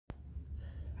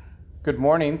Good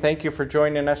morning. Thank you for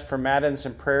joining us for Matins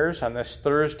and Prayers on this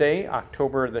Thursday,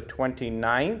 October the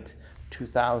 29th,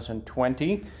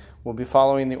 2020. We'll be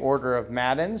following the order of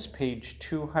Matins, page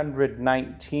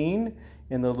 219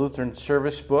 in the Lutheran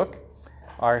Service Book.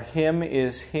 Our psalm,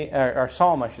 is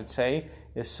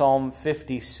Psalm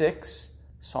 56.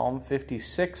 Psalm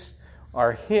 56.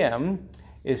 Our hymn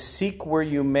is Seek Where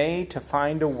You May to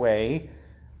Find a Way.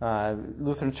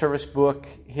 Lutheran Service Book,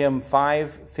 hymn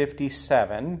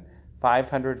 557.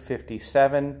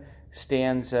 557,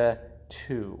 stanza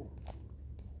 2.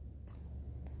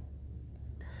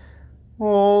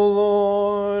 O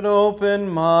Lord, open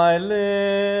my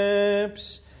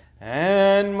lips,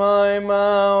 and my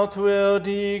mouth will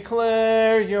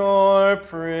declare your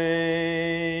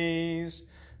praise.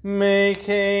 Make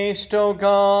haste, O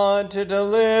God, to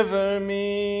deliver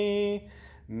me.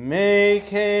 Make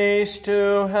haste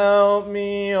to help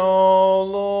me, O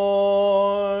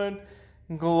Lord.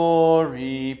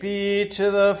 Glory be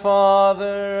to the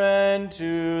Father, and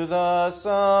to the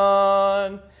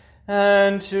Son,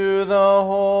 and to the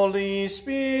Holy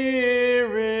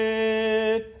Spirit,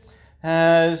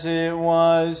 as it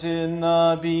was in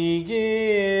the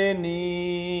beginning,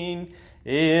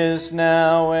 is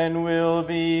now, and will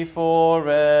be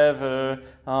forever.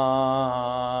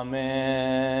 Amen.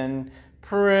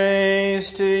 Praise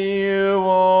to you,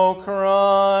 O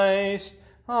Christ.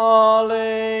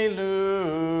 Alleluia.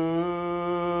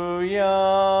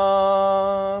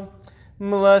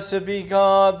 Blessed be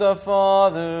God the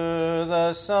Father,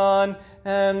 the Son,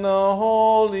 and the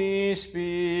Holy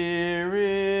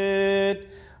Spirit.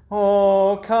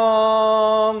 O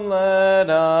come, let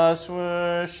us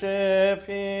worship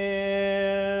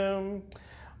him.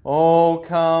 O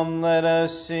come, let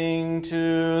us sing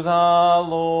to the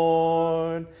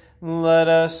Lord. Let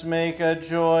us make a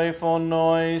joyful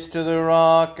noise to the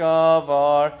rock of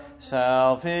our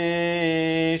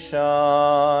salvation.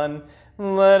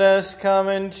 Let us come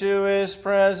into his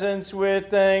presence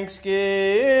with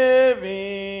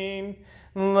thanksgiving.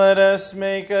 Let us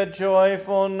make a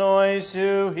joyful noise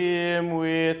to him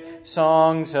with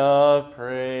songs of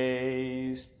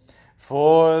praise.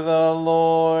 For the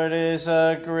Lord is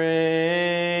a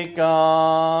great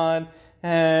God,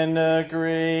 and a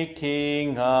great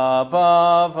King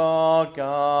above all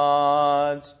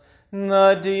gods.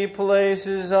 The deep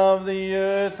places of the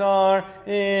earth are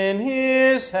in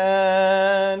his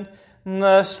hand.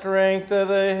 The strength of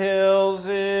the hills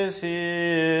is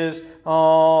his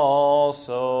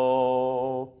also.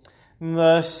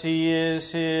 The sea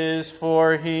is his,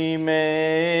 for he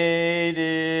made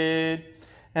it,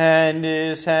 and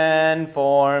his hand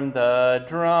formed the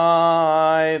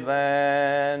dry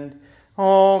land.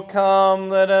 O come,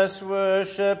 let us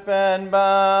worship and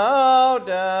bow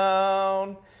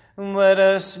down. Let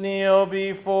us kneel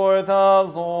before the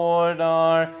Lord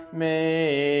our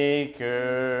Maker.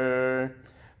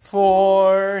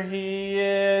 For he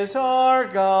is our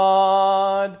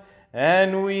God,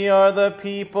 and we are the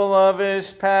people of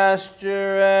his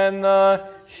pasture and the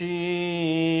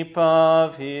sheep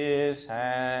of his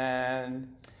hand.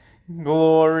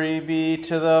 Glory be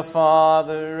to the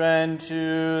Father, and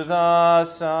to the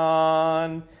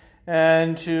Son,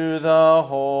 and to the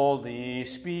Holy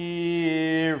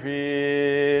Spirit,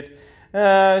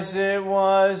 as it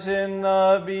was in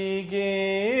the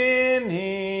beginning,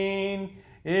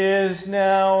 is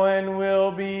now, and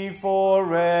will be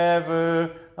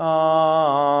forever.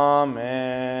 Amen.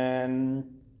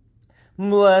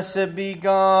 Blessed be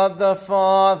God the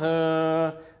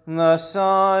Father, the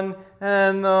Son,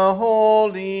 and the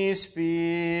Holy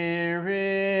Spirit.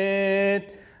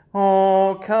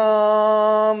 O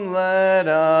come, let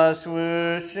us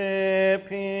worship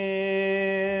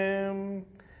him.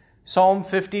 Psalm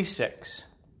 56.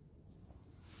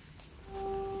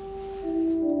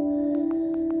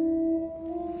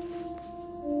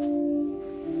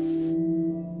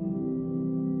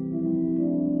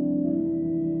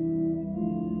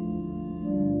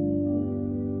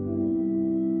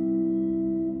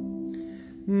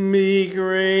 Be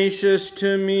gracious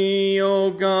to me,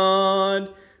 O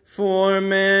God, for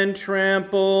man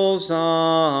tramples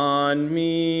on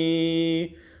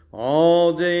me.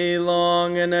 All day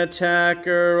long an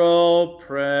attacker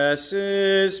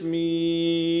oppresses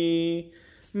me.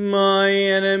 My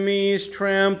enemies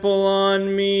trample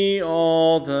on me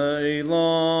all day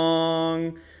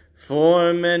long,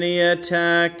 for many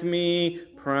attack me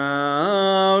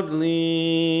proudly.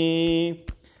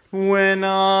 When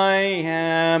I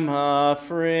am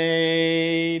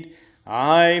afraid,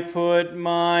 I put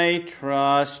my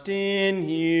trust in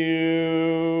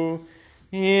you.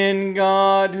 In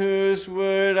God, whose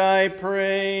word I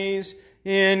praise,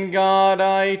 In God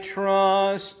I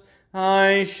trust,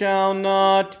 I shall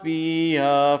not be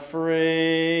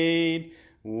afraid.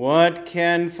 What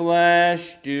can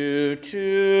flesh do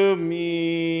to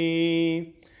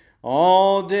me?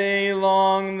 All day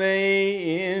long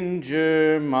they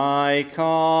injure my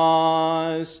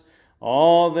cause.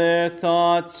 All their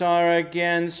thoughts are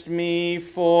against me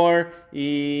for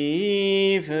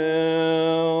evil.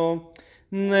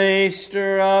 They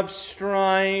stir up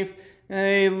strife,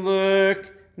 they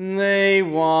lurk, they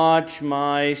watch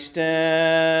my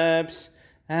steps,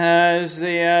 as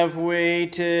they have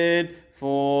waited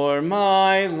for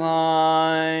my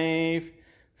life.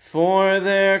 For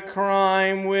their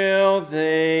crime will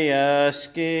they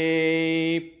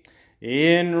escape.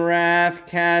 In wrath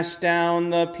cast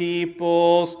down the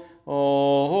peoples,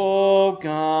 O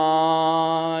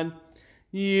God.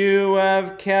 You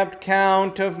have kept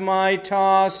count of my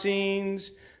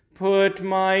tossings. Put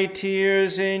my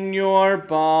tears in your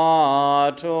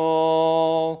bottle.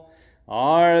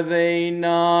 Are they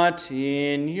not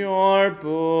in your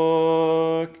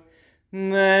book?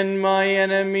 Then my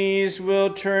enemies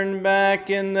will turn back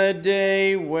in the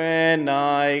day when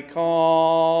I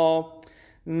call.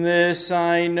 This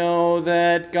I know,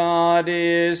 that God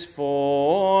is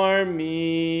for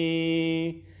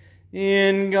me.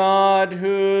 In God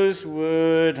whose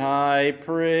word I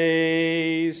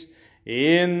praise.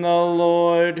 In the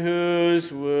Lord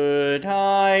whose word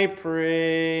I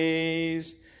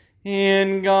praise.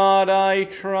 In God I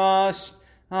trust,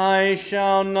 I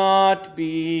shall not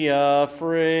be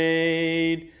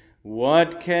afraid.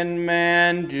 What can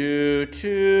man do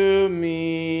to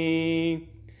me?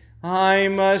 I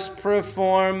must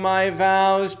perform my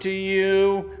vows to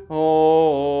you,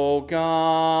 O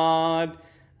God.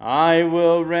 I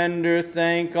will render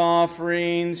thank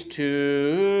offerings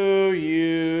to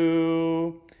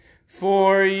you.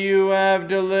 For you have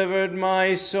delivered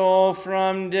my soul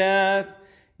from death,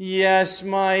 yes,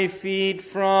 my feet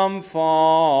from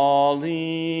falling,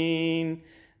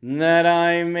 that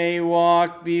I may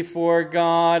walk before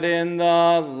God in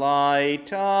the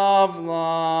light of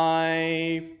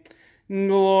life.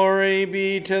 Glory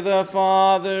be to the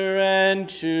Father, and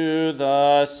to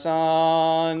the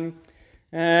Son,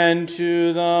 and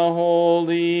to the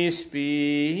Holy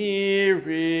Spirit,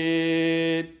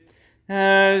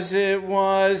 as it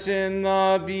was in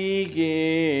the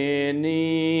beginning,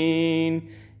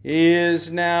 is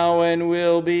now, and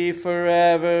will be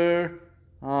forever.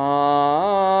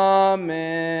 Amen.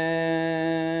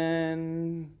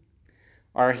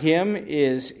 Our hymn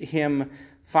is hymn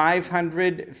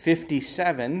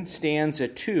 557, stanza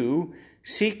 2,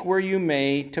 Seek Where You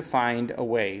May to Find a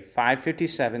Way.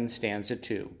 557, stanza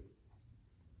 2.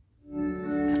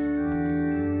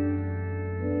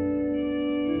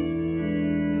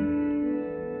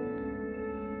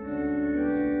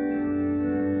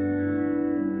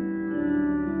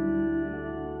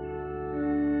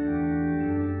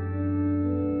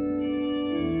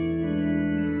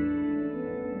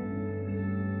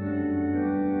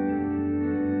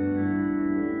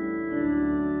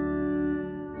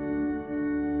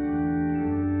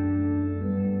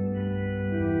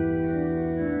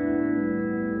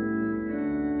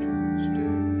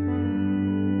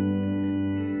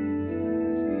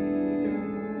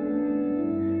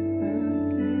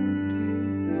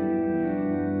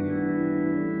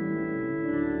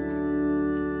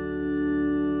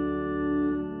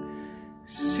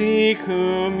 Seek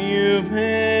whom you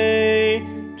may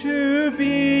to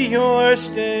be your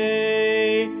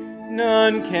stay.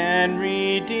 None can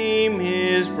redeem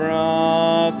his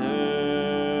brother.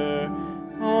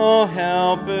 All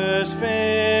helpers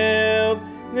failed,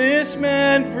 this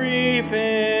man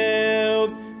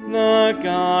prevailed, the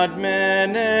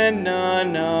God-man and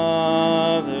none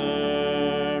other.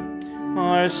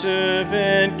 Our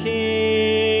servant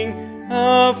King,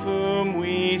 of whom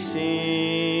we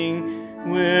sing,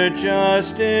 we're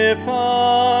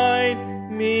justified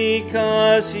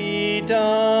because he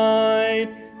died,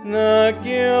 the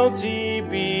guilty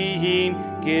being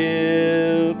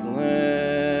guiltless.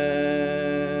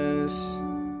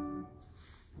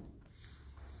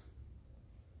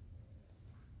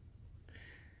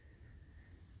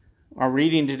 Our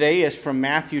reading today is from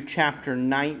Matthew chapter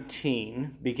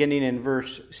 19, beginning in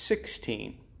verse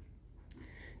 16.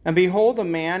 And behold, a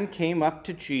man came up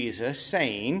to Jesus,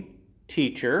 saying,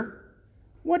 Teacher,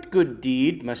 what good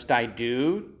deed must I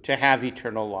do to have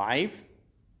eternal life?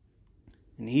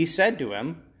 And he said to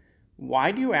him,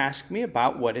 Why do you ask me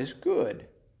about what is good?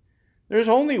 There's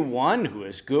only one who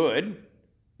is good.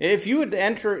 If you would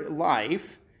enter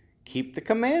life, keep the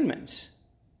commandments.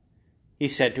 He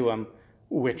said to him,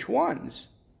 Which ones?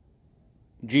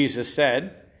 Jesus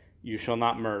said, "You shall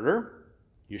not murder,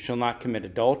 you shall not commit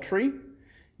adultery,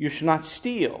 you shall not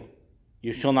steal,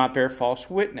 you shall not bear false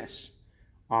witness,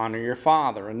 honor your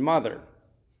father and mother,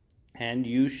 and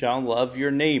you shall love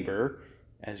your neighbor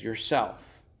as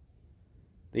yourself."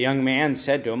 The young man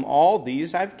said to him, "All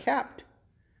these I've kept.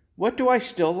 What do I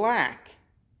still lack?"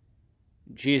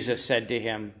 Jesus said to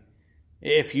him,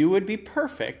 "If you would be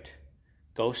perfect,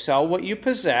 go sell what you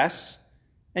possess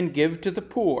and give to the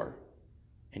poor,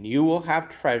 and you will have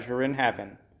treasure in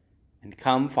heaven, and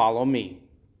come follow me."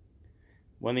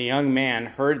 When the young man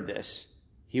heard this,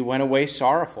 he went away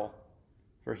sorrowful,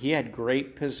 for he had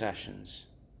great possessions.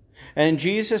 And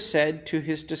Jesus said to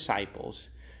his disciples,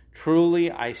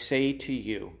 "Truly I say to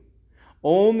you,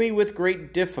 only with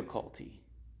great difficulty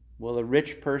will a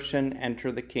rich person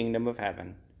enter the kingdom of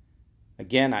heaven.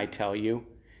 Again, I tell you,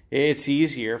 it's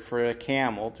easier for a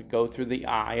camel to go through the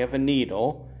eye of a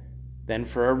needle than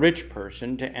for a rich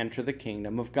person to enter the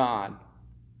kingdom of God."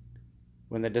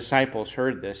 When the disciples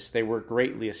heard this, they were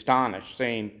greatly astonished,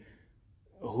 saying,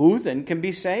 "Who then can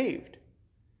be saved?"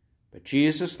 But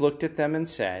Jesus looked at them and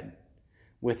said,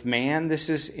 "With man this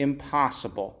is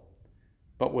impossible,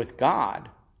 but with God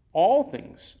all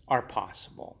things are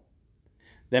possible."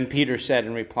 Then Peter said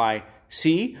in reply,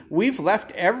 "See, we've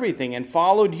left everything and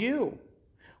followed you.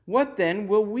 What then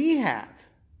will we have?"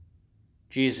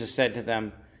 Jesus said to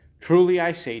them, "Truly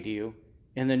I say to you,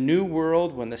 in the new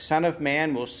world, when the Son of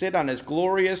Man will sit on his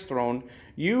glorious throne,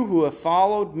 you who have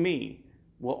followed me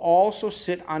will also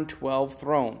sit on 12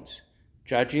 thrones,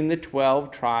 judging the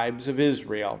 12 tribes of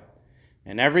Israel.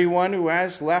 And everyone who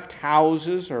has left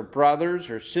houses or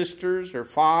brothers or sisters or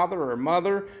father or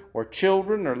mother or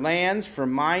children or lands for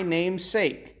my name's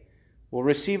sake will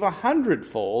receive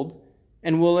 100-fold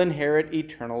and will inherit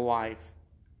eternal life.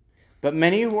 But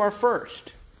many who are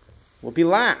first will be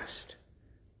last,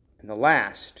 and the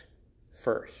last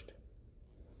first.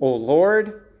 O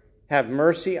Lord, have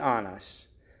mercy on us.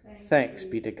 Thanks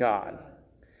be to God.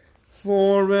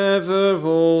 Forever,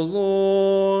 O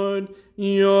Lord,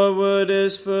 your word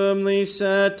is firmly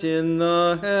set in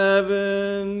the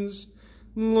heavens.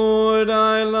 Lord,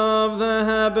 I love the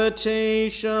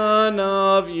habitation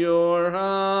of your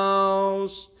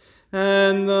house,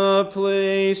 and the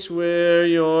place where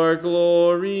your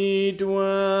glory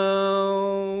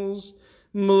dwells.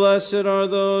 Blessed are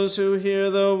those who hear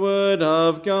the word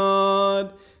of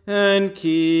God and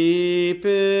keep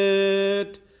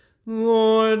it.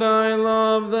 Lord, I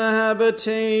love the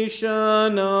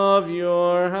habitation of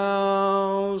your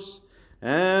house,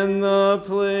 and the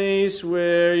place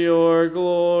where your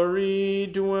glory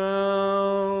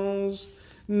dwells.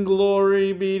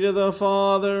 Glory be to the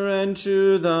Father, and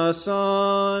to the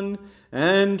Son,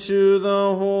 and to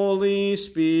the Holy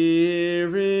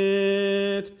Spirit.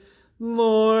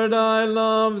 Lord, I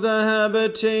love the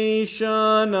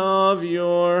habitation of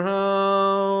your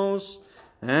house,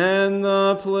 and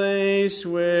the place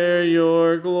where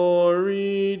your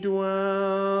glory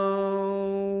dwells.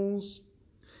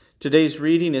 Today's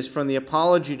reading is from the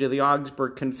Apology to the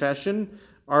Augsburg Confession,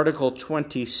 Article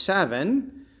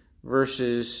 27,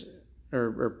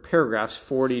 paragraphs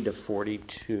 40 to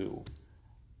 42.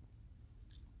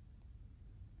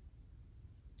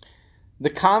 The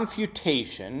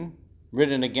Confutation,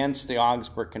 written against the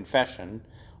Augsburg Confession,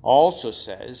 also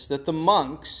says that the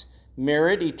monks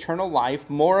merit eternal life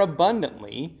more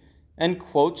abundantly, and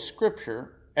quotes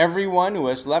Scripture, everyone who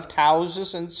has left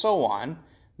houses and so on,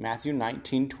 Matthew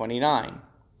 19:29.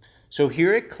 So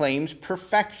here it claims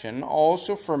perfection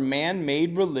also for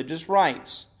man-made religious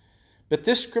rites. But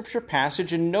this Scripture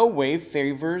passage in no way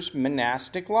favors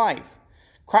monastic life.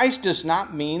 Christ does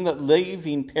not mean that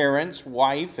leaving parents,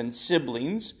 wife, and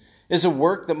siblings is a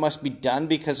work that must be done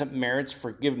because it merits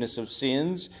forgiveness of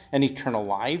sins and eternal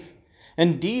life.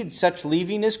 Indeed, such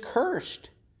leaving is cursed.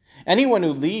 Anyone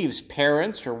who leaves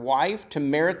parents or wife to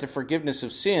merit the forgiveness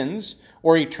of sins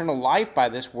or eternal life by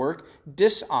this work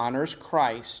dishonors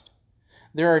Christ.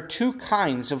 There are two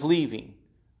kinds of leaving.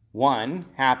 One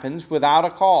happens without a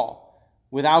call,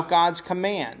 without God's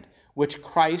command, which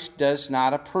Christ does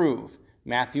not approve.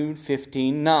 Matthew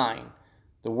 15:9.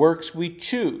 The works we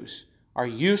choose are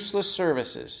useless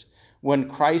services. When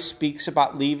Christ speaks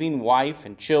about leaving wife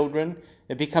and children,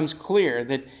 it becomes clear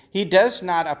that he does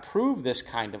not approve this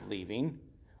kind of leaving.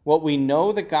 What we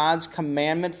know that God's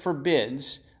commandment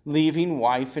forbids, leaving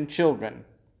wife and children.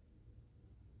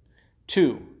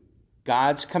 2.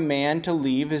 God's command to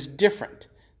leave is different.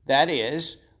 That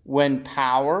is, when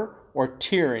power or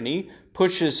tyranny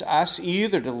pushes us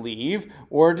either to leave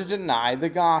or to deny the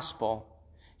gospel.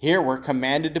 Here we're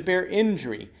commanded to bear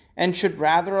injury and should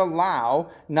rather allow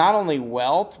not only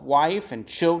wealth, wife, and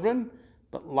children,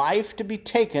 but life to be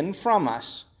taken from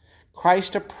us.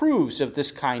 Christ approves of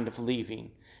this kind of leaving,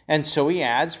 and so he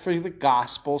adds, for the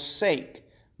gospel's sake,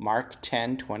 Mark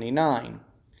 10:29.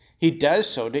 He does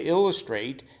so to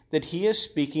illustrate that he is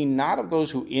speaking not of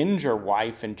those who injure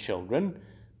wife and children,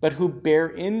 but who bear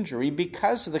injury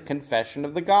because of the confession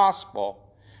of the gospel.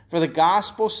 For the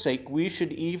gospel's sake, we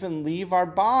should even leave our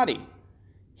body.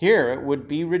 Here it would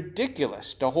be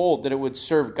ridiculous to hold that it would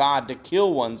serve God to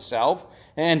kill oneself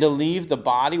and to leave the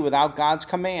body without God's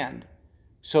command.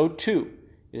 So too,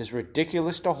 it is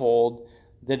ridiculous to hold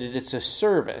that it is a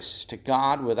service to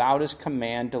God without his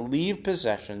command to leave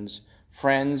possessions,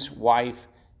 friends, wife,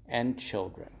 and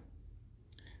children.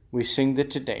 We sing the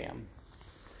Te Deum.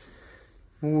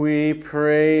 We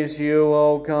praise you,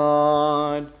 O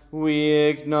God. We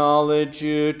acknowledge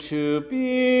you to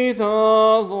be the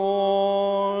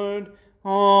Lord.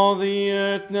 All the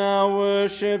earth now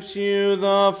worships you,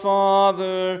 the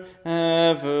Father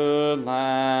everlasting.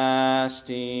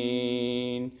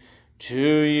 To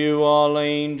you all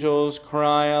angels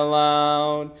cry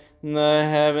aloud, the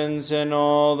heavens and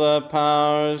all the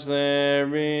powers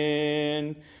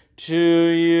therein. To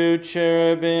you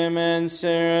cherubim and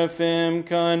seraphim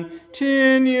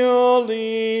continually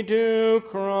do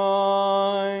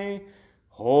cry,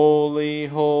 Holy,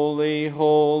 holy,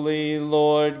 holy,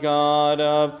 Lord God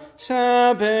of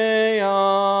Sabaoth.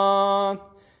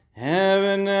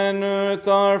 Heaven and earth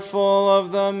are full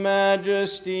of the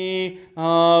majesty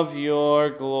of your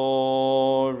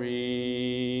glory.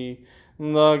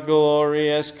 The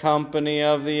glorious company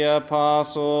of the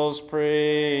apostles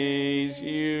praise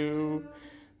you.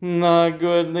 The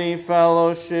goodly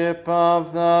fellowship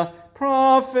of the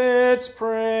prophets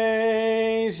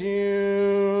praise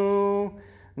you.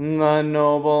 The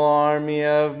noble army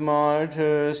of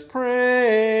martyrs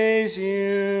praise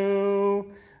you.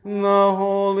 The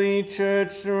holy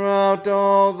church throughout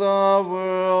all the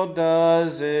world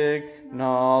does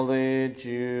acknowledge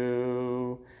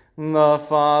you. The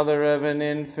Father of an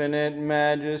infinite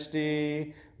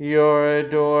majesty, your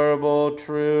adorable,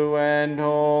 true, and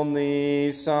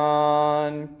only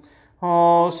Son.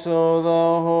 Also the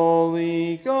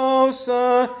Holy Ghost,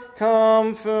 the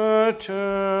Comforter.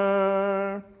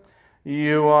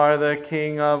 You are the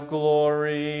King of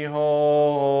glory,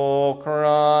 O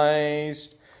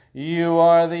Christ. You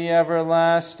are the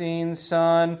everlasting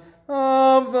Son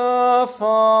of the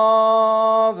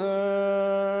Father.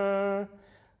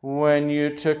 When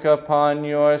you took upon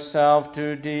yourself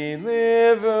to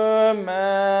deliver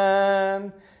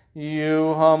man,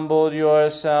 you humbled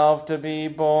yourself to be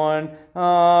born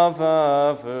of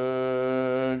a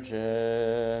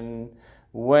virgin.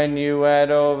 When you had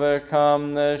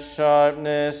overcome the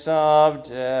sharpness of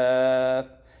death,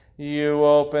 you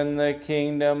opened the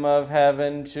kingdom of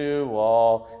heaven to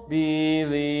all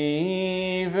believers.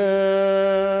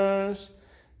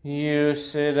 You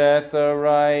sit at the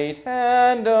right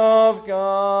hand of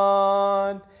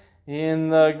God in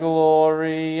the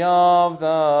glory of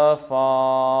the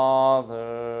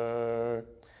Father.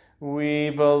 We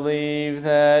believe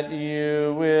that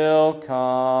you will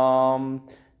come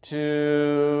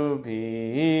to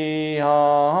be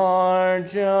our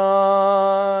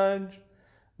judge.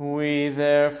 We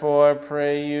therefore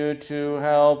pray you to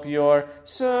help your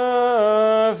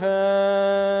servants,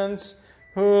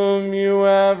 whom you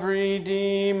have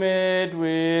redeemed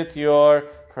with your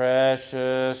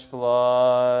precious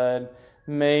blood.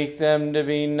 Make them to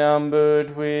be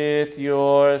numbered with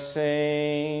your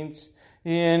saints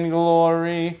in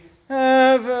glory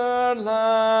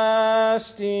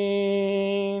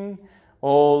everlasting.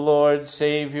 O Lord,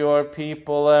 save your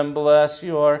people and bless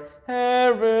your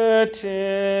heritage.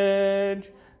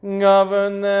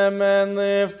 Govern them and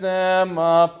lift them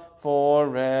up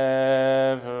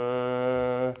forever.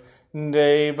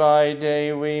 Day by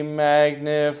day we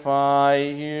magnify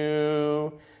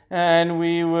you, and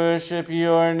we worship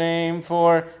your name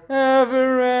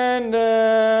forever and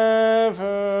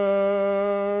ever.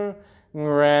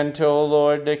 Grant, O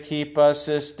Lord, to keep us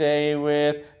this day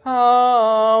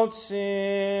without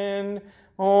sin.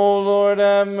 O Lord,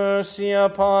 have mercy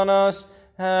upon us.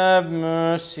 Have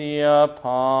mercy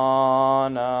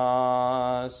upon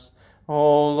us.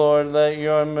 O Lord, let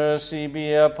your mercy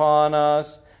be upon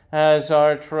us, as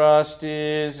our trust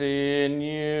is in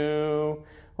you.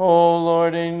 O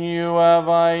Lord, in you have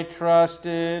I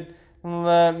trusted.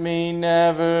 Let me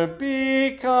never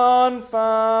be confounded.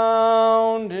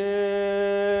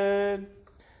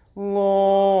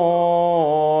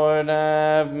 Lord,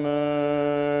 have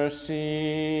mercy.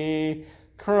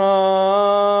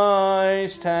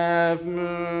 Christ, have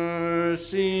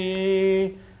mercy.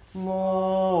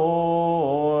 Lord,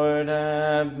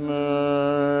 have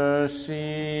mercy.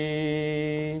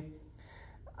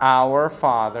 Our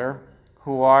Father,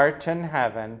 who art in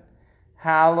heaven,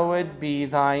 hallowed be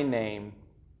thy name.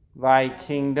 Thy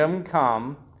kingdom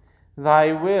come,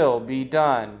 thy will be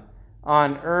done,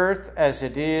 on earth as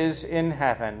it is in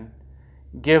heaven.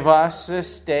 Give us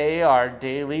this day our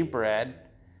daily bread,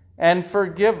 and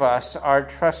forgive us our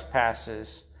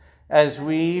trespasses, as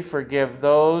we forgive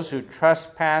those who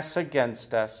trespass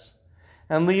against us.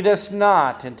 And lead us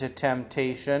not into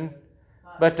temptation,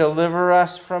 but deliver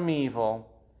us from evil.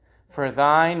 For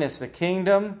thine is the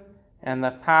kingdom, and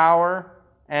the power,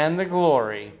 and the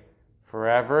glory,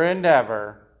 forever and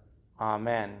ever.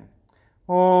 Amen.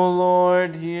 O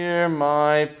Lord, hear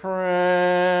my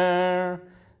prayer,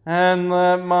 and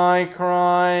let my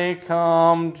cry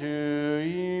come to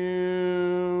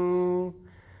you.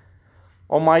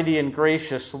 Almighty and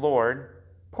gracious Lord,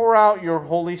 pour out your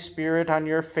Holy Spirit on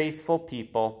your faithful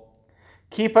people.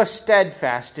 Keep us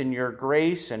steadfast in your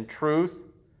grace and truth.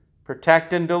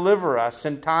 Protect and deliver us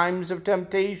in times of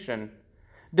temptation.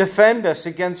 Defend us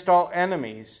against all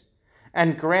enemies,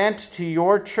 and grant to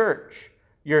your church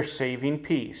your saving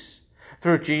peace.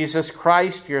 Through Jesus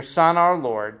Christ, your Son, our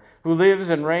Lord, who lives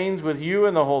and reigns with you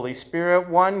in the Holy Spirit,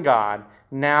 one God,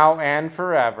 now and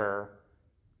forever.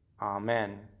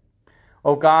 Amen.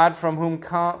 O God, from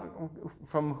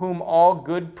whom all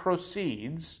good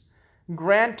proceeds,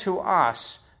 grant to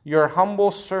us, your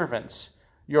humble servants,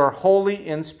 your holy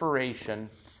inspiration,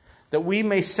 that we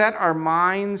may set our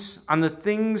minds on the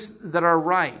things that are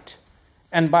right,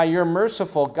 and by your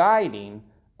merciful guiding,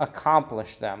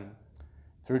 accomplish them.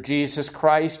 Through Jesus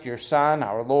Christ, your Son,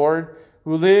 our Lord,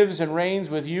 who lives and reigns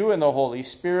with you in the Holy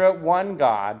Spirit, one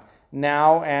God,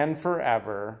 now and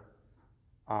forever.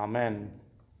 Amen.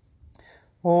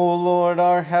 O Lord,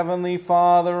 our heavenly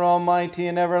Father, almighty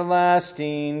and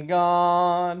everlasting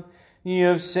God, you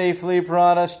have safely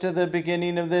brought us to the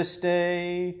beginning of this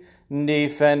day.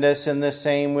 Defend us in the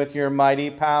same with your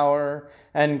mighty power,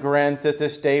 and grant that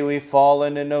this day we fall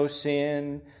into no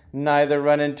sin, neither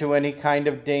run into any kind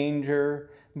of danger,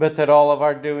 but that all of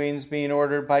our doings, being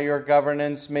ordered by your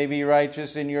governance, may be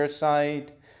righteous in your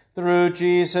sight. Through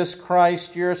Jesus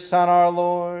Christ, your Son, our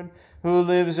Lord, who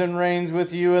lives and reigns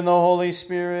with you in the Holy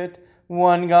Spirit,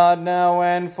 one God, now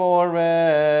and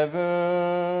forever.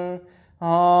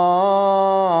 Amen.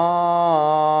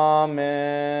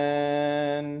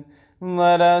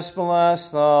 Let us bless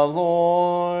the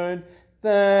Lord.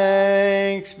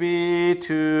 Thanks be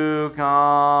to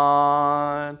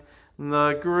God.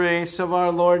 The grace of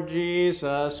our Lord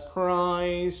Jesus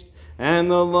Christ,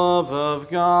 and the love of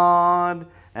God,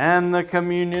 and the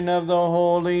communion of the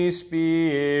Holy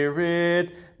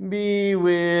Spirit be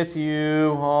with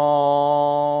you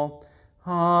all.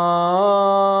 Amen.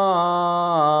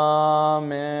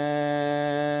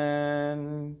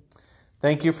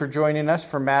 Thank you for joining us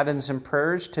for Matins and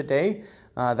Prayers today.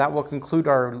 That will conclude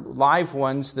our live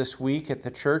ones this week at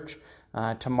the church.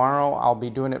 Tomorrow I'll be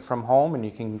doing it from home, and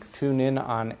you can tune in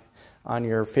on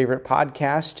your favorite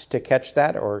podcast to catch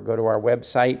that, or go to our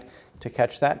website to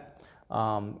catch that.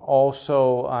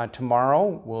 Also,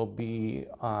 tomorrow will be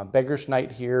Beggar's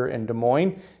Night here in Des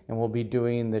Moines, and we'll be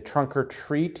doing the trunk or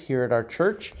treat here at our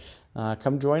church.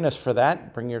 Come join us for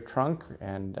that. Bring your trunk,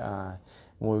 and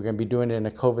we're going to be doing it in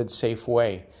a COVID-safe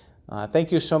way.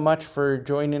 Thank you so much for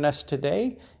joining us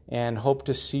today, and hope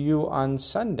to see you on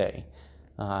Sunday.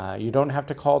 You don't have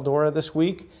to call Dora this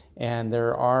week, and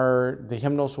the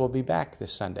hymnals will be back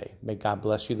this Sunday. May God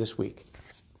bless you this week.